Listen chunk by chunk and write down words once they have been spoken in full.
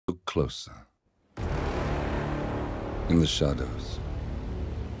closer. In the shadows,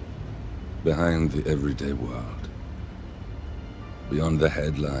 behind the everyday world, beyond the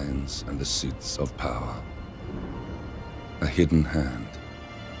headlines and the seats of power, a hidden hand.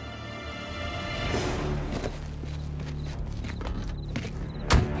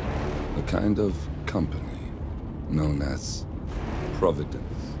 A kind of company known as Providence.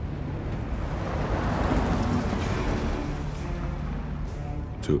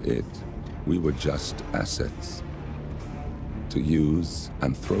 To it, we were just assets to use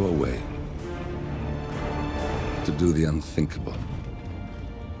and throw away, to do the unthinkable,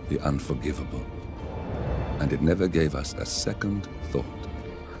 the unforgivable, and it never gave us a second thought.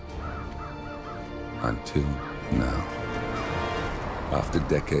 Until now. After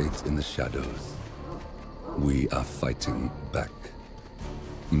decades in the shadows, we are fighting back.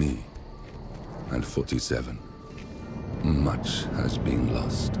 Me and 47. Much has been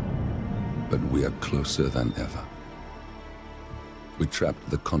lost, but we are closer than ever. We trapped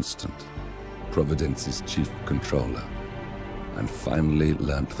the Constant, Providence's chief controller, and finally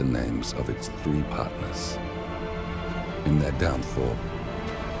learnt the names of its 3 partners. In their downfall,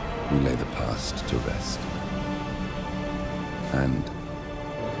 we lay the past to rest. And,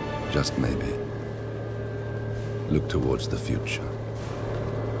 just maybe, look towards the future.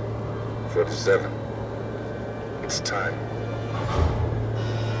 47. It's time.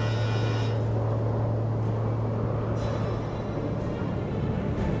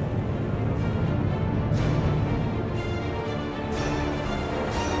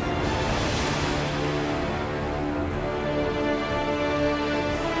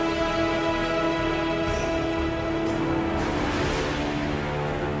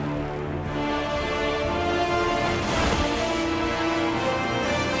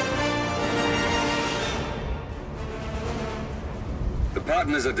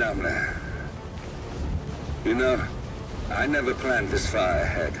 Partners are down there. You know, I never planned this far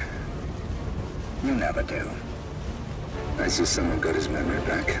ahead. You never do. I see someone got his memory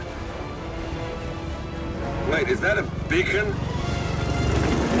back. Wait, is that a beacon?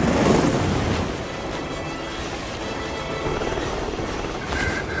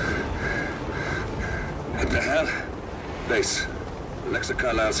 What the hell? Base. Alexa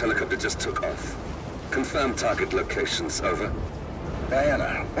Carlisle's helicopter just took off. Confirm target locations, over.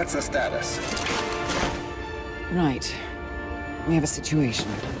 Diana, what's the status? Right. We have a situation.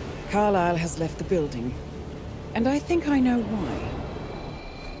 Carlisle has left the building. And I think I know why.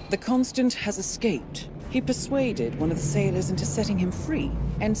 The Constant has escaped. He persuaded one of the sailors into setting him free.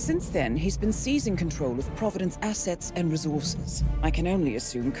 And since then, he's been seizing control of Providence assets and resources. I can only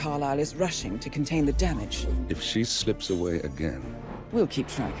assume Carlisle is rushing to contain the damage. If she slips away again... We'll keep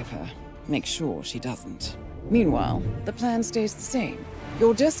track of her. Make sure she doesn't. Meanwhile, the plan stays the same.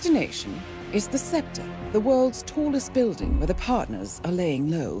 Your destination is the Scepter, the world's tallest building where the partners are laying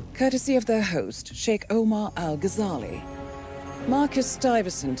low, courtesy of their host, Sheikh Omar Al-Ghazali. Marcus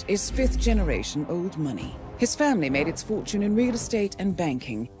Stuyvesant is 5th-generation old money. His family made its fortune in real estate and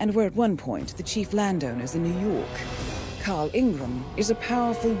banking, and were at one point the chief landowners in New York. Carl Ingram is a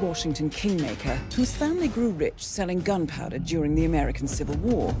powerful Washington kingmaker whose family grew rich selling gunpowder during the American Civil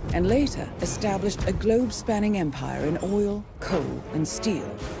War, and later established a globe-spanning empire in oil, coal, and steel.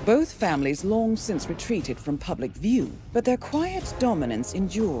 Both families long since retreated from public view, but their quiet dominance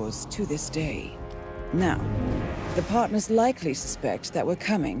endures to this day. Now, the partners likely suspect that we're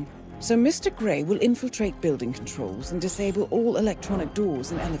coming, so Mr. Gray will infiltrate building controls and disable all electronic doors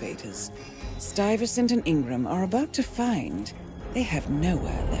and elevators. Stuyvesant and Ingram are about to find they have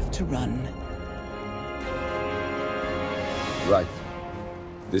nowhere left to run. Right.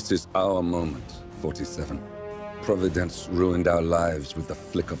 This is our moment, 47. Providence ruined our lives with the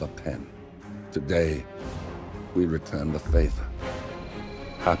flick of a pen. Today, we return the favor.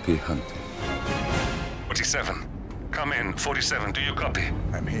 Happy hunting. 47. Come in. 47, do you copy?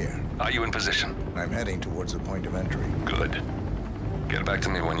 I'm here. Are you in position? I'm heading towards the point of entry. Good. Get back to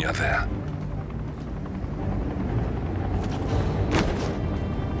me when you're there.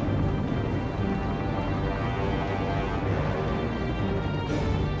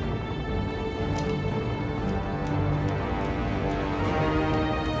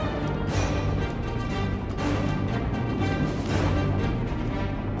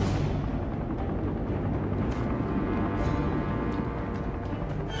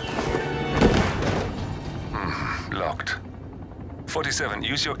 Locked. 47,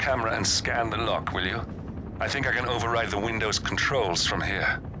 use your camera and scan the lock, will you? I think I can override the Windows controls from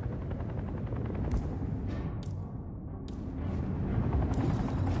here.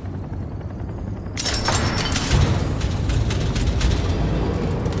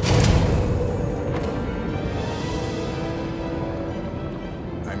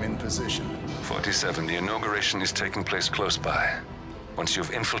 position. 47, the inauguration is taking place close by. Once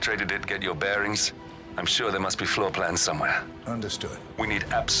you've infiltrated it, get your bearings. I'm sure there must be floor plans somewhere. Understood. We need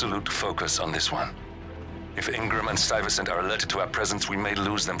absolute focus on this one. If Ingram and Stuyvesant are alerted to our presence, we may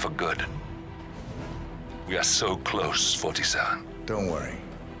lose them for good. We are so close, 47. Don't worry.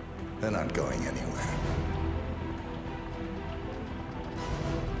 They're not going anywhere.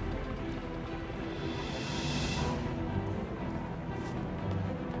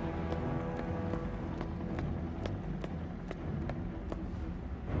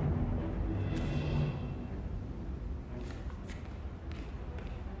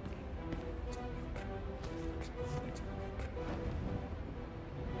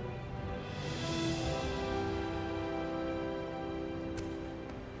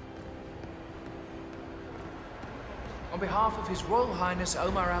 On behalf of His Royal Highness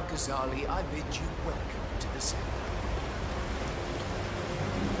Omar Al-Ghazali, I bid you welcome to the center.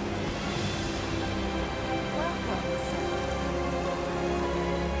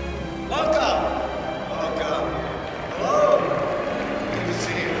 Welcome! Welcome. Hello! Good to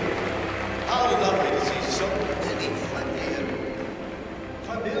see you. How lovely to see so many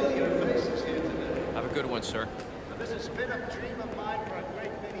familiar faces here today. Have a good one, sir. This has been a dream of mine for a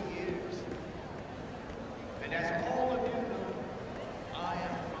great many years. And as all of you know, I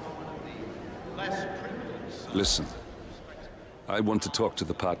am from one of the less privileged... Listen, I want to talk to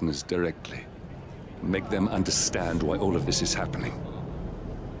the partners directly. Make them understand why all of this is happening.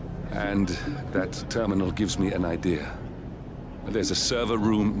 And that terminal gives me an idea. There's a server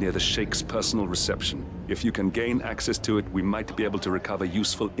room near the Sheikh's personal reception. If you can gain access to it, we might be able to recover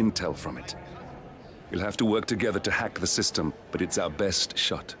useful intel from it. We'll have to work together to hack the system, but it's our best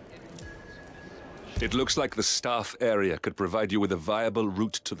shot. It looks like the staff area could provide you with a viable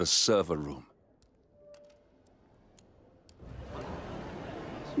route to the server room.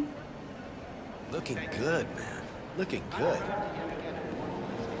 Looking good, man. Looking good.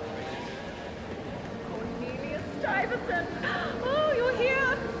 Stuyvesant! Oh, you're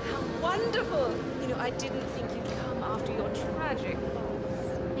here! How wonderful! You know, I didn't think you'd come after your tragic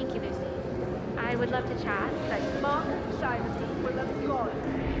loss. Thank you, Lucy. I would love to chat, but... Mark Stuyvesant will have gone.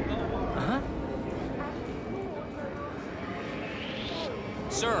 Uh-huh.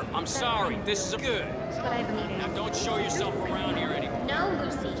 Sir, I'm sorry. This is good. But I have a meeting. Now don't show yourself around here anymore. No,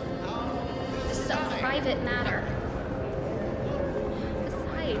 Lucy. This is a private matter.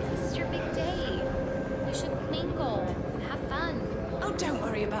 Besides, this is your big day. You should mingle, have fun. Oh, don't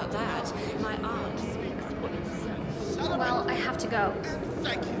worry about that. My aunt speaks for itself. Well, I have to go.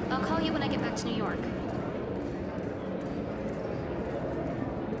 Thank you. I'll call you when I get back to New York.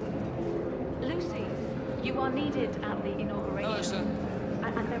 Lucy, you are needed at the inauguration. Hello, sir.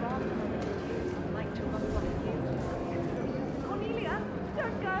 And there are some others who'd like to run one of you. Cornelia,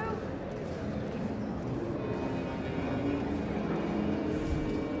 don't go!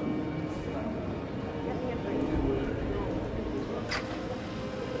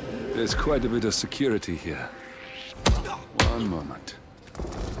 There's quite a bit of security here. One moment.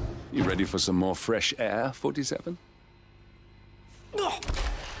 You ready for some more fresh air, 47?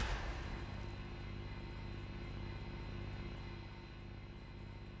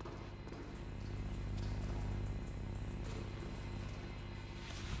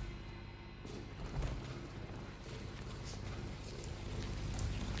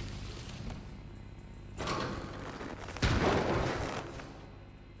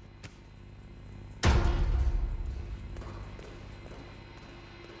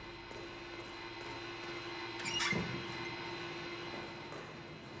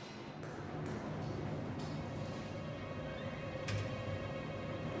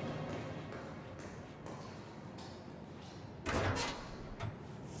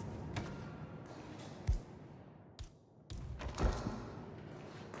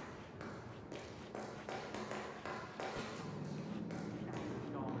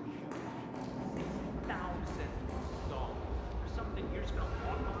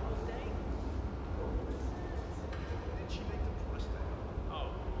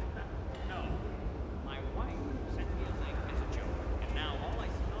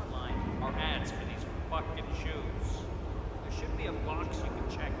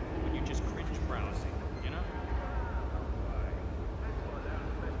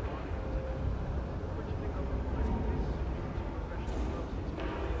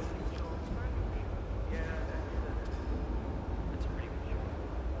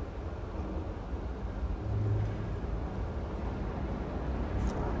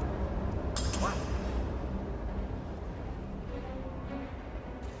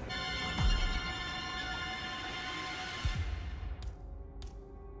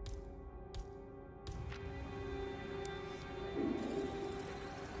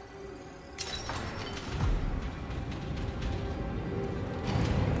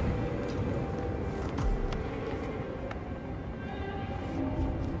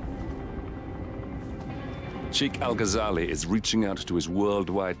 Sheikh Al-Ghazali is reaching out to his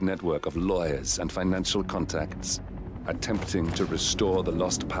worldwide network of lawyers and financial contacts, attempting to restore the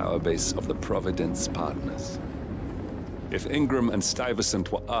lost power base of the Providence partners. If Ingram and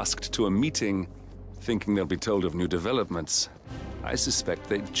Stuyvesant were asked to a meeting, thinking they'll be told of new developments, I suspect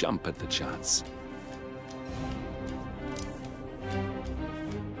they'd jump at the chance.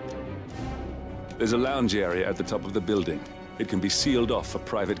 There's a lounge area at the top of the building. It can be sealed off for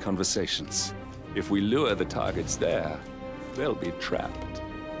private conversations. If we lure the targets there, they'll be trapped.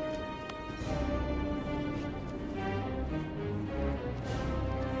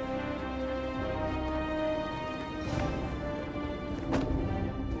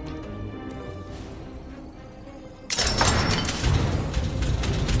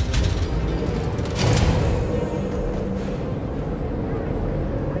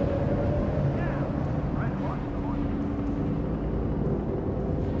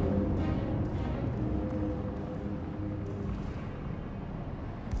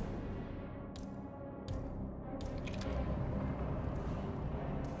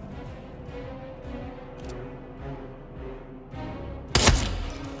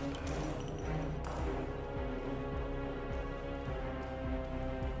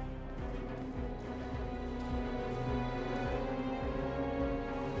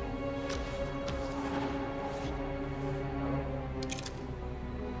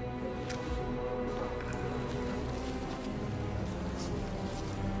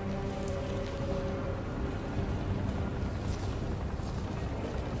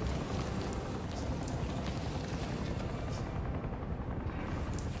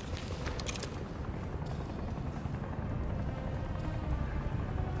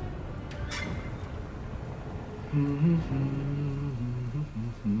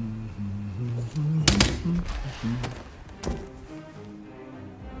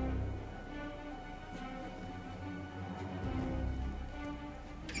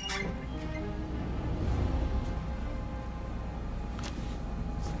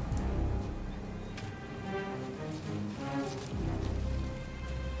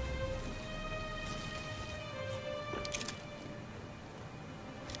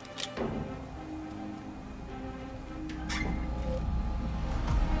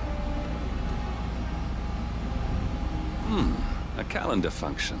 A calendar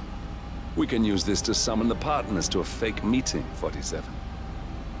function. We can use this to summon the partners to a fake meeting, 47.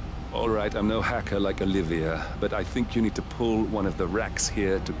 All right, I'm no hacker like Olivia, but I think you need to pull one of the racks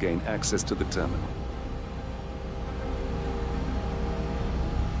here to gain access to the terminal.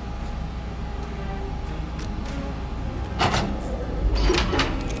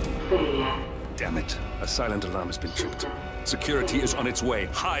 Damn it. A silent alarm has been tripped. Security is on its way.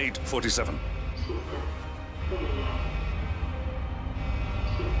 Hide, 47.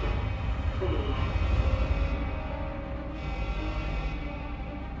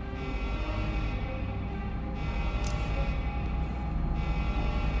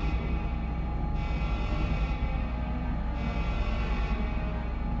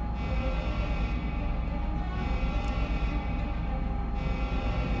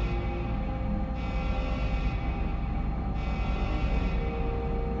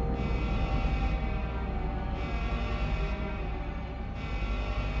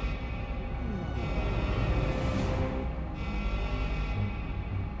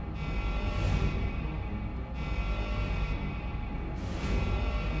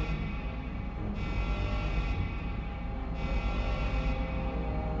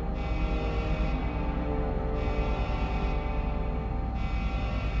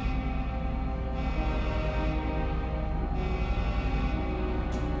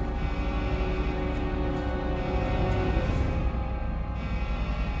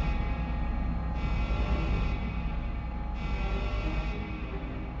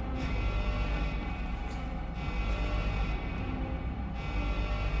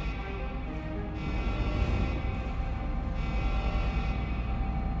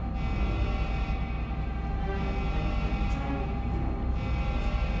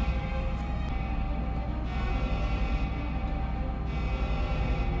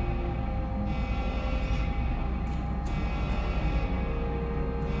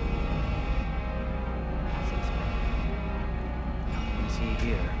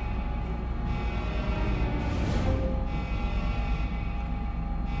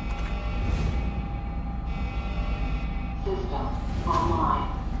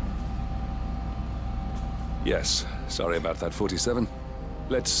 Yes, sorry about that, 47.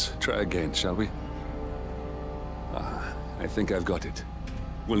 Let's try again, shall we? I think I've got it.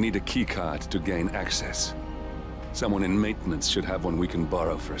 We'll need a keycard to gain access. Someone in maintenance should have one we can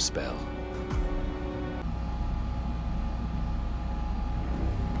borrow for a spell.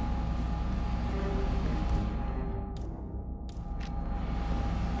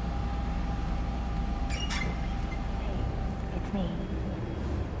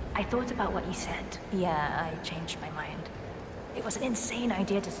 I thought about what you said. Yeah, I changed my mind. It was an insane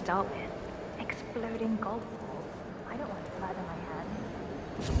idea to start with. Exploding golf balls. I don't want blood in my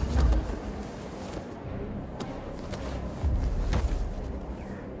hands.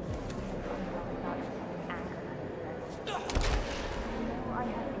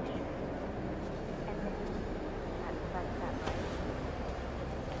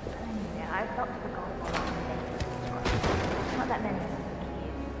 I've got to the golf ball. Not that many.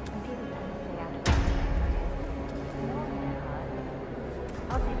 And people tend to stay out of it.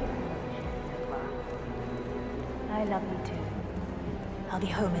 I'll take it as well. I love you too. I'll be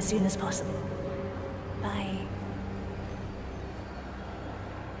home as soon as possible. Bye.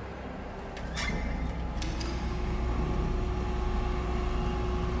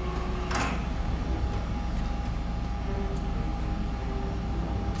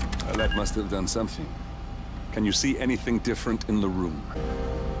 That must have done something. Can you see anything different in the room?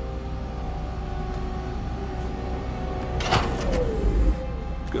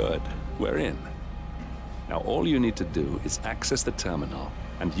 Good. We're in. Now all you need to do is access the terminal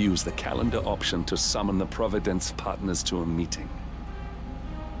and use the calendar option to summon the Providence partners to a meeting.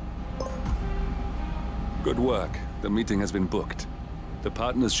 Good work. The meeting has been booked. The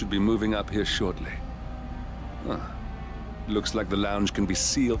partners should be moving up here shortly. Looks like the lounge can be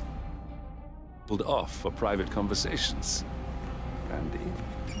sealed off for private conversations. Handy.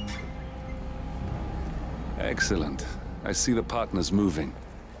 Excellent. I see the partners moving.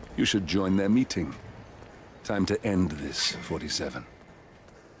 You should join their meeting. Time to end this, 47.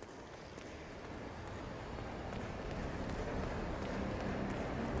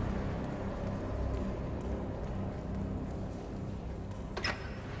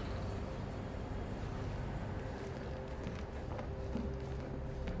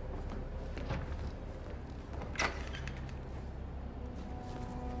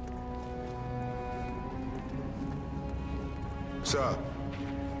 Sir.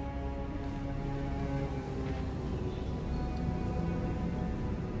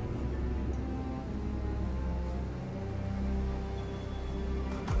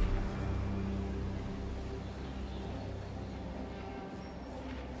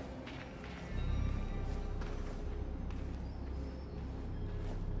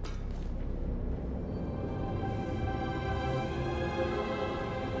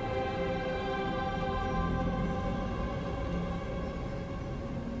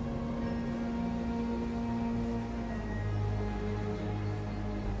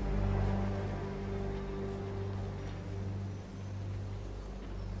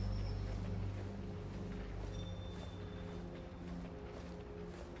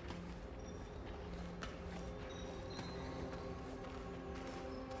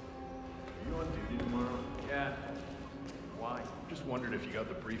 Wondered if you got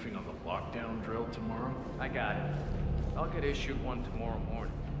the briefing on the lockdown drill tomorrow? I got it. I'll get issued one tomorrow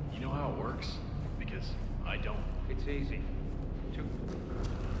morning. You know how it works? Because I don't. It's easy.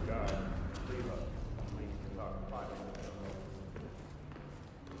 God.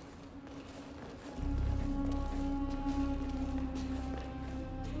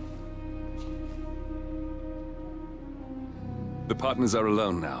 The partners are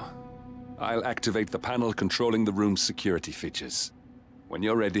alone now. I'll activate the panel controlling the room's security features. When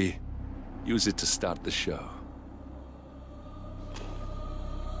you're ready, use it to start the show.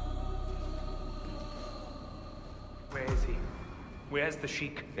 Where is he? Where's the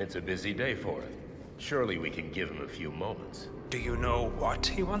Sheik? It's a busy day for him. Surely we can give him a few moments. Do you know what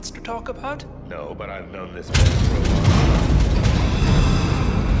he wants to talk about? No, but I've known this man for a while.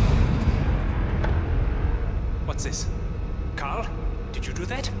 What's this? Carl? Did you do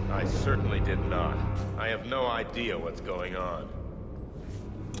that? I certainly did not. I have no idea what's going on.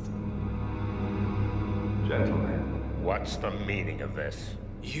 Gentlemen. What's the meaning of this?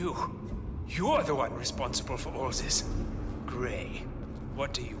 You're the one responsible for all this. Gray,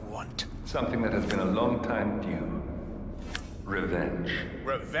 what do you want? Something that has been a long time due. Revenge.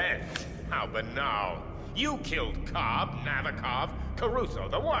 Revenge? How banal. You killed Cobb, Navikov, Caruso,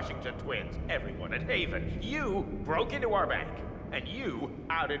 the Washington twins, everyone at Haven. You broke into our bank. And you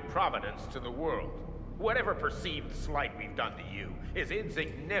outed Providence to the world. Whatever perceived slight we've done to you is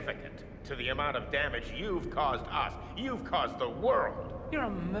insignificant to the amount of damage you've caused us. You've caused the world. You're a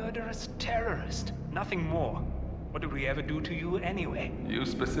murderous terrorist. Nothing more. What did we ever do to you anyway? You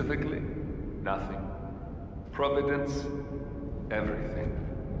specifically? Nothing. Providence? Everything.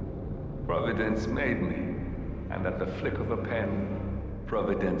 Providence made me. And at the flick of a pen,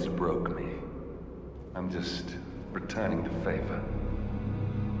 Providence broke me. I'm just returning the favor.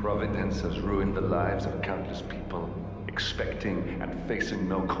 Providence has ruined the lives of countless people, expecting and facing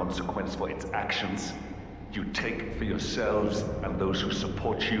no consequence for its actions. You take for yourselves and those who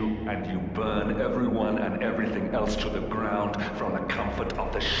support you, and you burn everyone and everything else to the ground from the comfort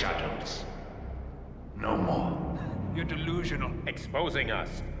of the shadows. No more. You're delusional. Exposing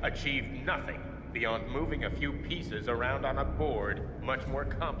us achieved nothing beyond moving a few pieces around on a board much more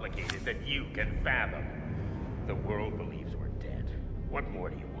complicated than you can fathom. The world believes we're dead. What more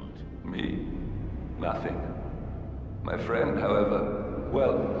do you want? Me? Nothing. My friend, however,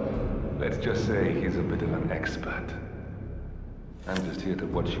 well, let's just say he's a bit of an expert. I'm just here to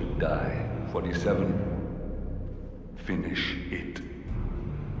watch you die. 47. Finish it.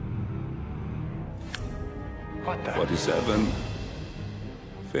 What the? 47.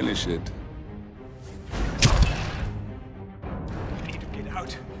 Finish it. We need to get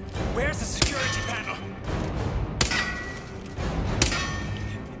out. Where's the security panel?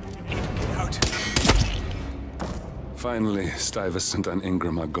 We need to get out. Finally, Stuyvesant and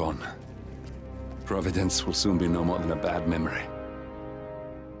Ingram are gone. Providence will soon be no more than a bad memory.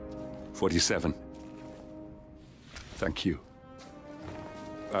 47. Thank you.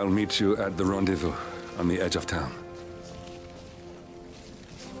 I'll meet you at the rendezvous on the edge of town.